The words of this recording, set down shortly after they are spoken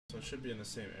So it should be in the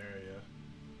same area.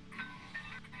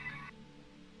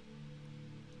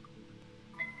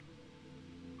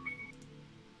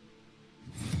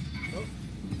 Oh,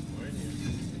 we're in here.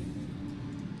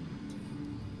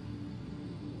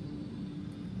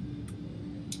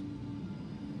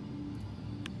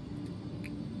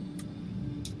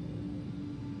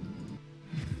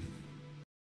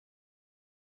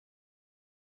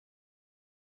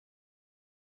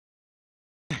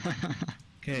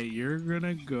 Okay, you're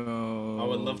gonna go. I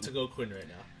would love to go Quinn right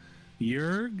now.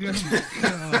 You're gonna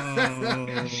go.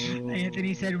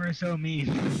 Anthony said we're so mean.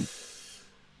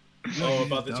 Oh,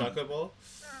 about the dumb. chocolate ball?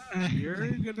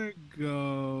 You're gonna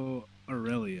go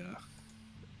Aurelia.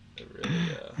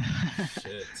 Aurelia.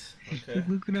 Shit. Okay.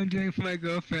 Look what I'm doing for my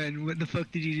girlfriend. What the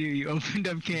fuck did you do? You opened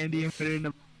up candy and put it in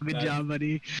a good job,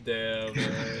 buddy. Damn,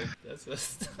 man. That's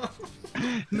messed up.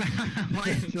 Why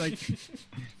is it like...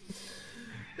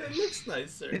 It looks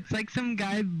nicer. It's like some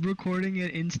guy recording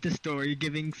an Insta story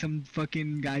giving some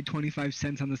fucking guy 25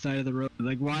 cents on the side of the road.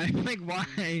 Like, why? Like, why?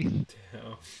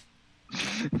 Damn.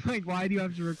 Like, why do you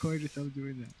have to record yourself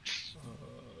doing that?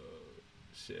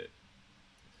 Shit.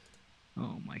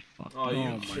 Oh my fuck. Oh, are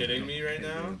you kidding me right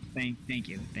now? Thank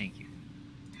you.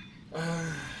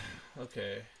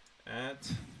 Okay.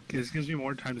 This gives me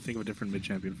more time to think of a different mid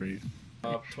champion for you.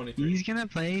 Up 23. He's gonna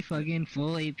play fucking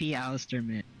full AP Alistair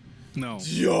mid. No.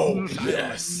 Yo, Silas.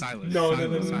 yes. Silas. No.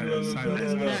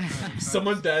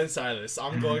 Someone ban Silas.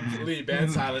 I'm going to Lee, ban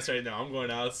Silas right now. I'm going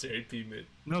Alistair AP mid.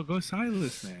 No, go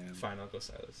Silas, man. Fine, I'll go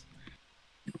Silas.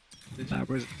 Did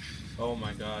you? Oh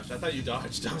my gosh, I thought you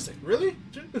dodged. I was like, really?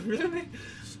 Really?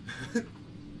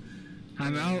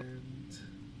 I'm out.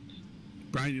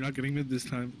 Brian, you're not getting mid this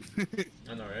time.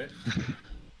 I know, right?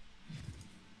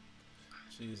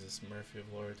 Jesus, Murphy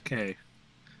of Lord. Okay.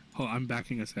 Oh, I'm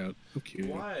backing us out. Okay.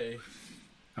 Why?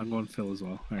 I'm going Phil as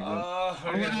well. All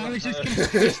right, I was just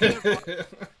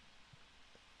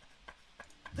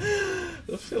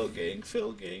the Phil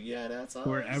gang, yeah, that's us.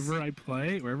 Wherever I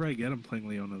get, I'm playing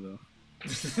Leona though.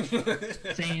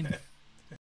 Same.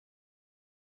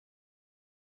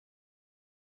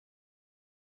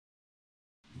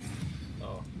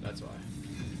 Oh, that's why.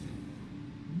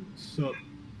 So.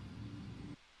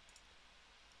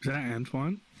 Is that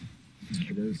Antoine?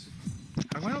 It is.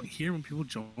 How come I don't hear when people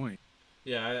join?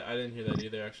 Yeah, I didn't hear that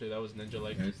either, actually. That was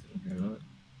Ninja-like. You guys didn't hear that?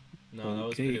 No, that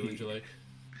was pretty Ninja-like.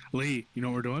 Lee, you know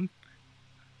what we're doing?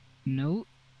 Nope.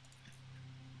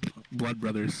 Blood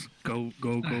Brothers. Go,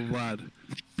 Vlad.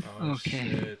 Oh, Okay.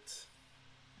 shit.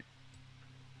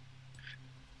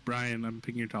 Brian, I'm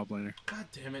picking your top laner. God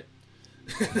damn it.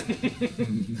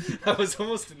 I was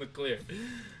almost in the clear.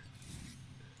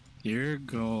 You're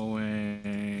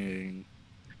going...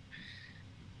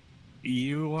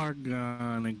 You are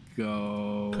gonna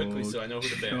go... Quickly, so I know who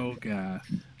to ban.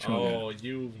 Cho'Gath. Oh,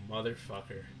 you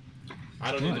motherfucker.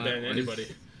 I don't need to ban anybody.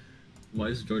 Why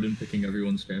is Jordan picking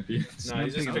everyone's champions? Nah,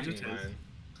 he's just I'm picking just- mine.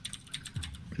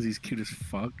 Because he's cute as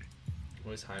fuck.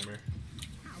 Where's Heimer?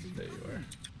 There you are.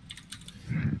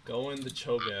 Going the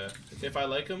Cho'Gath. If I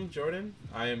like him, Jordan,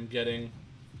 I am getting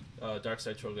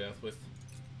Darkside Cho'Gath with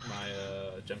my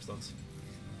gemstones.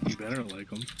 You better like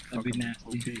him. That'd be Fuck him.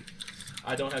 nasty. OP.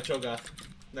 I don't have Cho'Gath.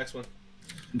 Next one.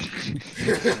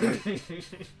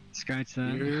 Scratch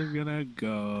that. You're gonna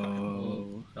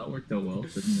Well, go... that worked out well,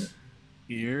 didn't it?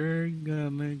 You're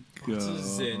gonna go... This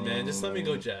is it, man. Just let me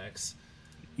go Jax.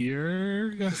 You're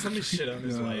gonna Just let me shit on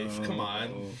his life. Come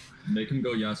on. Make him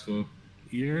go Yasuo.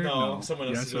 You're No, someone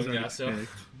else is Yasuo's going already Yasuo.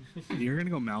 picked. You're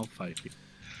gonna go Malphite.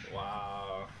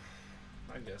 Wow.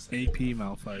 I guess. AP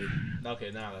Malphite. Okay,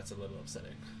 now that's a little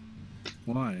upsetting.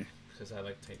 Why? Because I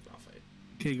like Tank Malphite.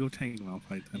 Okay, go tank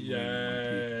Malphite then.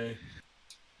 Yay.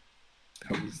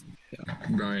 That was... Yeah.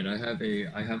 Brian, I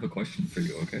have a question for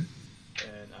you, okay?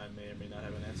 And I may or may not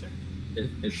have an answer.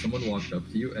 If someone walked up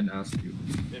to you and asked you,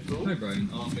 If who? hi Brian,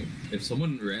 if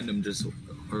someone random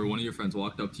or one of your friends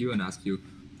walked up to you and asked you,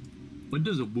 what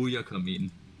does a booyaka mean?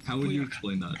 How would you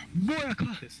explain that?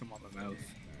 Kiss him on the mouth.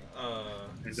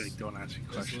 He's like, don't ask me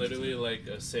It's questions. literally like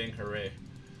saying hooray.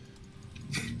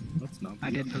 That's not...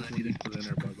 I didn't know that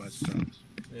either. By Strauss.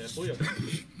 Yeah, booyah.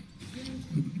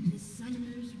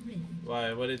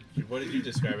 Why? What did you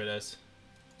describe it as?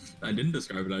 I didn't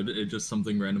describe it. It's just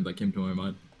something random that came to my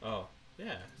mind. Oh,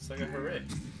 yeah, it's like a hooray.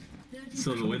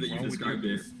 So the way that you described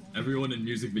it, everyone in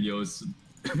music videos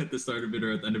at the start of it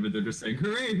or at the end of it, they're just saying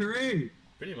hooray, hooray.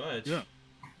 Pretty much. Yeah.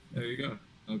 There you go.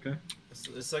 Okay.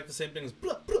 It's like the same thing as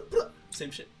blah, blah, blah.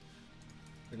 Same shit.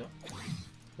 You know?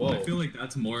 Whoa. I feel like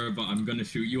that's more of a, I'm gonna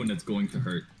shoot you and it's going to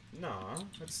hurt. Nah,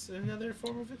 that's another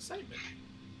form of excitement.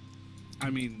 I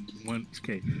mean,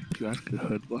 okay, if you ask a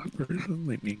hood black person,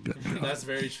 they mean good job. That's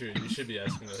very true. You should be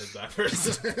asking the hood black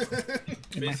person.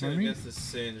 Facing against the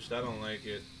singed, I don't like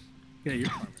it. Yeah, you're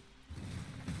farming.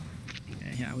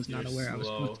 Yeah, I was not aware I was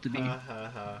supposed to be. Ha ha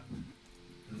ha.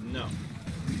 No.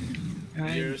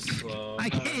 I, You're slow. I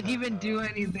can't even do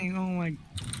anything. Oh my.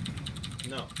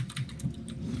 No.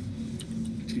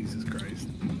 Jesus Christ.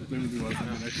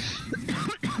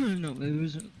 No,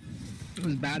 it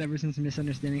was bad ever since the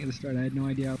misunderstanding at the start. I had no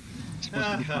idea I was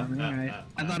supposed to be farming.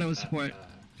 I thought it was support.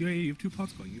 Yeah, you have 2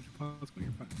 pots going. You have 2 pots going.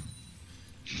 You're fine.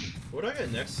 What do I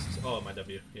get next? Oh, my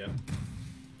W. Yeah.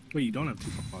 Wait, you don't have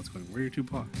 2 pots going. Where are your 2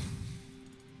 pots?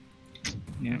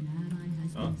 Yeah.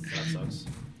 Oh, that sucks.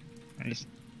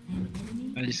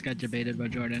 I just got debated by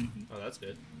Jordan. Oh, that's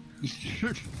good.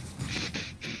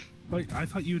 Wait, I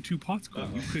thought you had 2 pots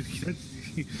going. You could.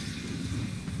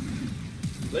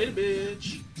 Later,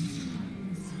 bitch.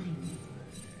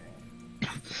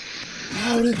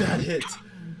 How did that hit?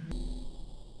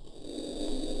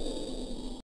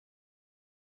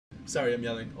 Sorry, I'm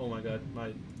yelling. Oh my god,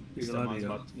 my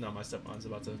stepmom's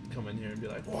about to come in here and be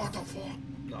like, "What the fuck?"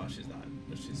 No, she's not.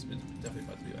 She's definitely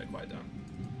about to be like, "Quiet down."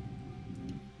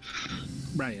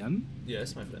 Brian.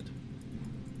 Yes, my friend.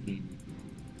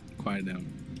 Quiet down.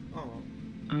 Oh.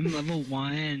 I'm level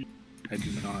 1. I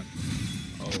do not.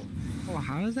 Oh. Oh,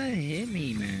 how does that hit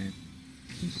me, man?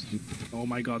 Oh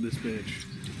my god, this bitch.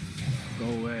 Go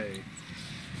away.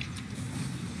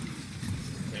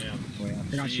 Damn. Wait, I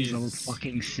forgot she's level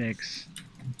fucking 6.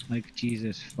 Like,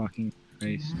 Jesus fucking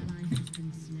Christ.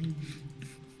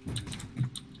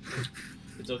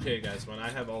 It's okay, guys. When I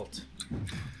have ult,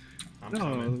 I'm No,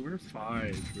 coming. we're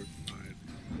fine. We're fine.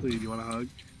 Please, you want a hug?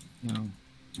 No,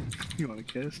 You want a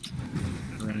kiss?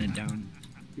 run it down.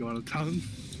 You want a tongue?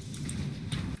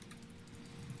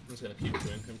 I'm just gonna keep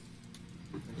doing him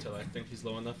until I think he's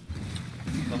low enough.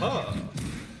 Aha!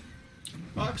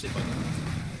 Oh, actually, fine.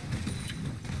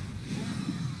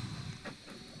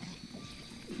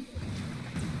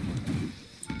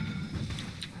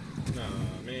 No,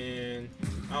 man.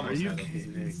 I Are almost you had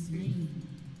him. kidding?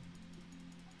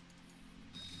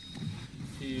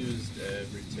 He used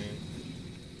everything.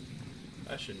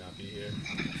 I should not be here.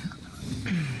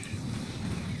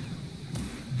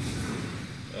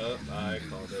 Oh, I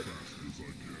called it.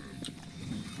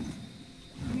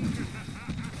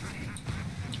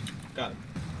 Got it.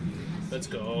 Let's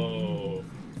go.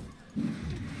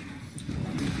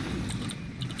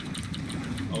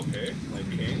 Okay,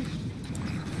 like king.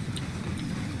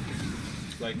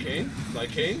 Like king? Like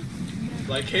king?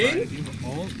 Like king? Right, you have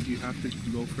ult, you have to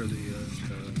go for the,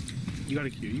 you got a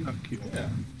Q, you got a Q. Yeah.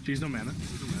 She's no mana.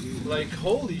 Like,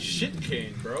 holy shit,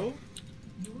 Kane, bro.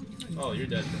 Oh, you're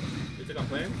dead, bro. You think I'm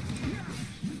playing?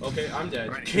 Okay, I'm dead.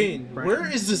 Right. Kane, Right. where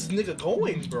is this nigga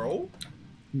going, bro?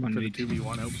 For the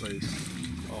 2v1 outplays.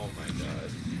 Oh my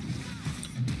god.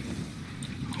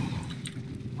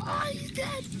 Oh, he's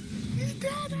dead! He's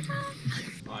dead!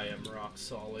 I am rock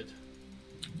solid.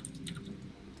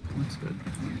 That's good.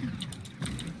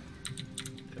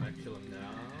 Can I kill him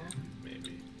now?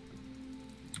 Maybe.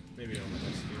 Maybe on the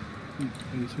next game.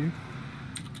 Can you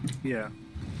see? Yeah.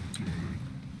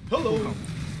 Hello!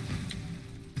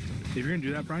 If you're gonna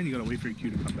do that, Brian, you gotta wait for your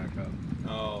Q to come back up.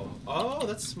 Oh. Oh,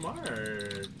 that's smart.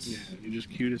 Yeah, you just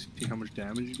Q to see how much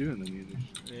damage you do, and then you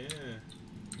just... Yeah.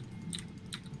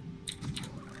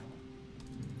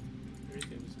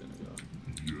 Everything's gonna go.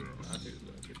 I think it's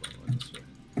gonna keep on going this way.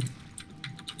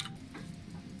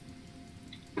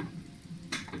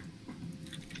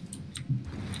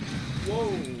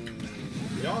 Whoa!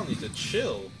 Y'all need to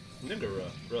chill. Nigga,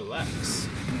 relax.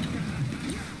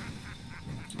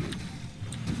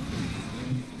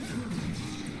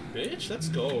 Bitch, let's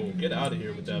go. Get out of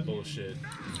here with that bullshit.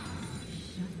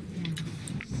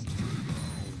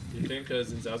 You think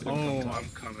Zinzao's gonna come Oh, top? I'm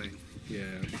coming. Yeah.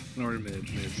 Or mid.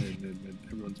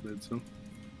 Everyone's mid, so...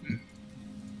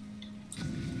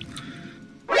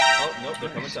 Oh, nope, they're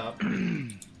coming top. Yeah,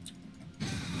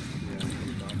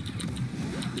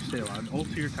 just stay alive. Ult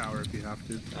to your tower if you have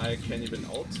to. I can't even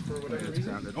ult for whatever It's reason.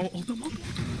 grounded. Oh, ult him, ult him.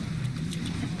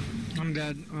 I'm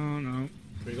dead. Oh no.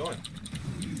 Where you going?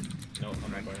 No,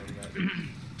 I'm not going on that.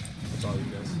 That's all you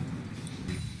guys.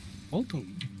 Ult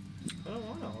him. I don't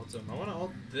want to ult him. I want to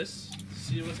ult this.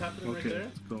 See what's happening right Okay, there?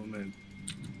 let's go mid.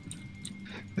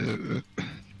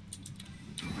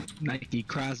 Nike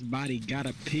crossbody got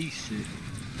a piece.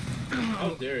 How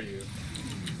dare you?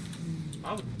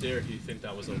 How dare you think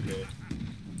that was okay?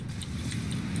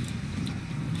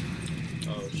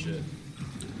 Oh shit.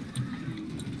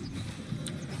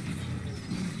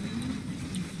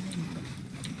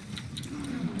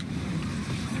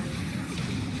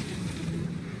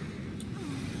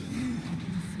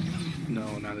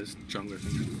 this jungler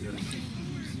thing. Good.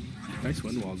 Nice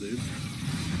wind wall, dude.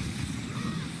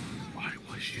 Why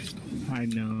was you still? I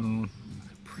know.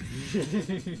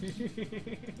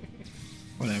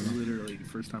 Whatever. Literally,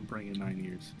 first time praying in 9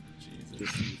 years.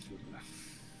 Jesus. Just,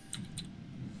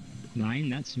 9?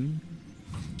 That soon?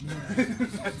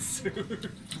 That's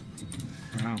soon.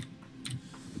 Wow.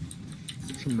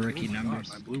 Some rookie oh my numbers.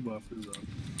 God, my blue buff is up.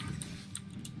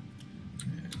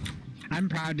 I'm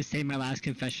proud to say my last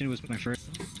confession was my first.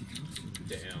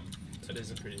 Damn. That is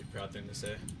a pretty proud thing to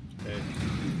say. Hey.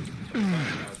 Fine,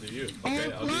 I'll do you.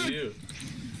 Okay, I'll do you.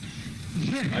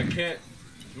 I can't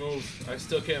move. I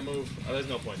still can't move. Oh, there's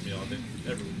no point in me all day.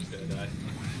 Everyone's gonna die.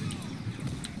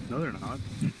 No, they're not.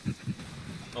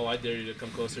 Oh, I dare you to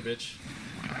come closer, bitch.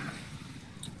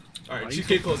 Why Alright, are she you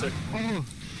came so closer. Oh!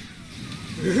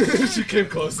 She came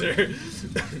closer.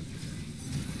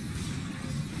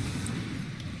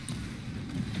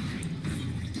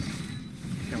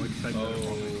 Can't wait to type that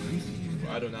up.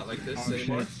 I do not like this Oh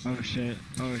anymore. shit. Oh shit.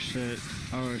 Oh shit.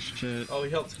 Oh shit. Oh, he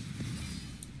helped.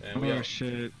 And we Oh out.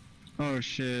 shit. Oh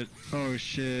shit. Oh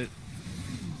shit.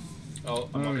 Oh,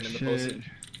 I'm Oh walking in the post. shit.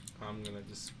 I'm gonna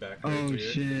just back right Oh here.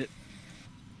 shit.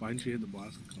 Why didn't you hit the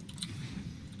blast cone?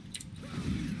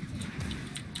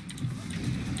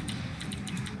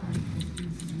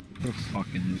 So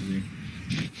fucking easy.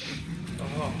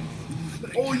 Oh.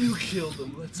 Oh, you killed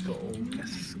him. Let's go.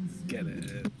 Let's get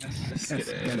it. Let's get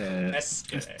it. Let's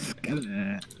get it. Get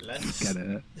it. Let's Get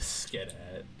it. Let's get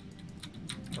it.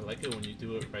 I like it when you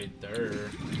do it right there.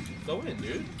 Go in,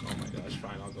 dude. Oh my gosh,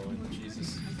 fine, I'll go in.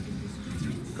 Jesus.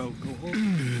 Go, go. Where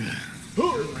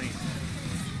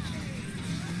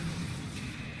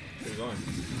you going?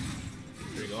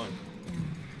 Where you going?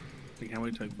 I can't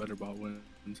wait to type better bot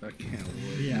wins. I can't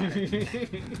wait. Yeah.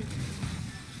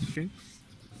 Okay.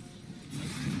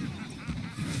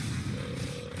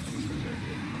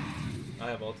 I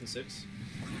have ult in 6.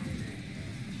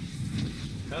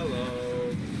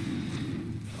 Hello.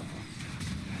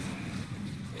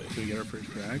 Should we get our first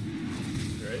drag?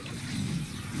 Right?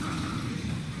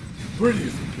 Where do you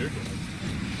think you're going?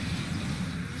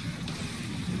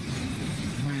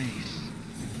 Nice.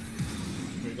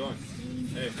 Where you going?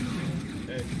 Hey.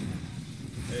 Hey.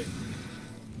 Hey.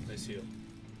 Nice heal.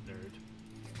 Nerd.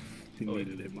 You Oh,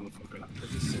 needed it, motherfucker.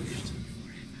 This is singed.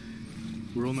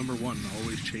 Rule number 1,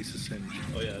 always chase a singe.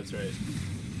 Oh yeah, that's right.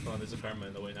 Oh, there's a karma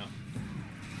in the way now.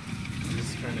 I'm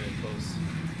just trying to get close.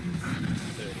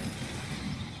 There you go.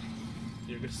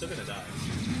 You're still gonna die.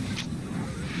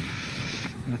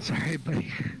 That's alright,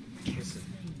 buddy. Listen.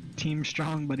 Team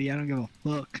strong, buddy. I don't give a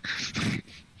fuck.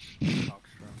 Talk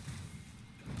strong.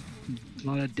 A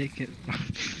lot of dick in. I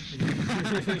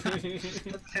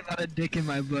say a lot of dick in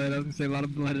my blood. I was gonna say a lot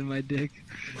of blood in my dick.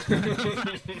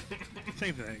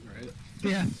 Same thing, right?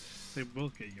 Yeah. They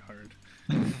both get you hard.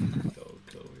 Go,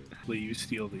 go. Lee, you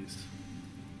steal these.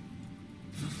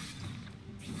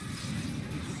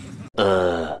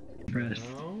 Press.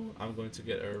 Now, I'm going to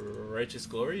get a righteous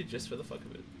glory just for the fuck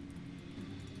of it.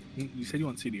 You said you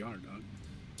want CDR, dog.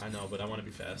 I know, but I want to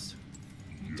be fast.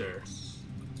 Durr.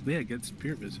 Yeah, get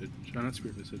Spirit Visage. Not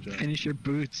Spirit Visage. Finish your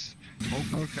boots. Oh,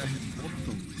 okay. Ult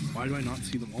them. Why do I not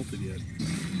see them ulted yet?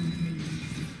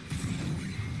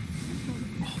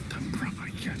 Ult them, bro. I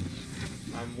can't.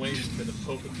 I'm waiting for the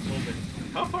poke moment.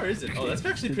 How far is it? Oh, that's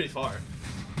actually pretty far.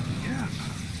 Yeah.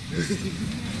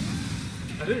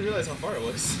 I didn't realize how far it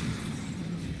was.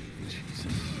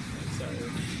 Jesus. Sorry.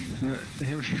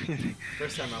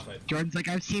 First time out fight. Jordan's like,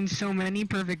 I've seen so many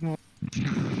perfect moments.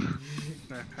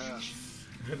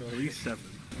 At least 7.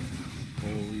 Oh,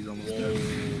 he's almost Whoa. dead.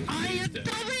 I He's dead.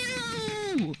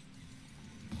 W!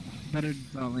 Better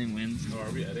Lane wins. Oh,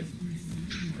 are we ending?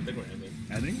 I think we're ending.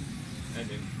 Ending?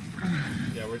 Ending.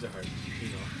 Yeah, where's the heart? You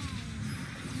know.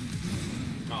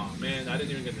 Oh man, I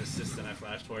didn't even get an assist and I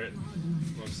flashed for it.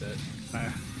 I'm upset.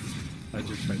 I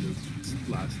just tried to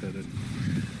last hit it.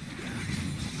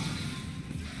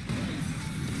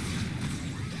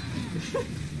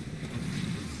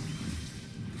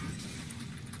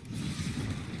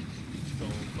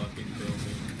 Don't fucking kill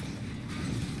me.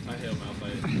 I hail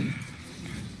Malphite.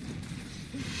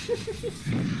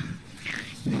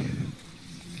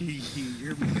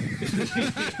 You're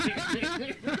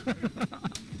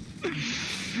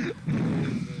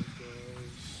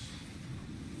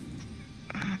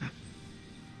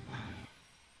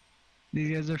These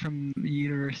guys are from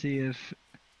University of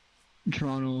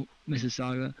Toronto,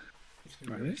 Mississauga.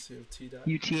 University of T. Dot.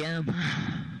 UTM.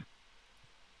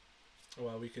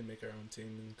 Well, we can make our own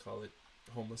team and call it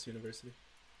Homeless University.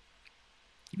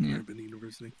 Yeah, Urban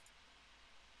University.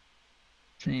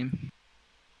 same.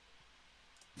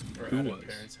 Or Who at a was?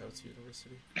 parents' house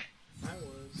university. I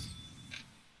was.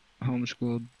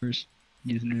 Homeschooled versus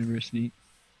university.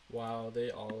 Wow,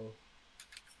 they all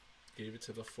gave it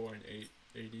to the 4 and 8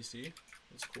 ADC.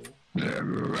 That's cool. I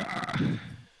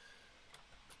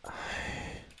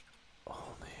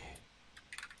only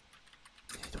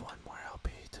need one more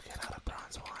LP to get out of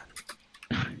bronze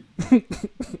 1.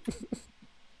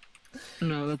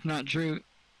 No, that's not true.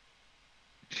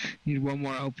 Need one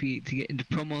more LP to get into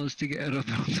promos to get out of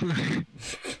bronze one.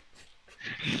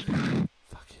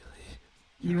 Fuck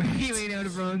you, Lee. You ain't out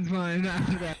of bronze one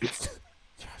after that.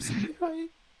 You're absolutely right.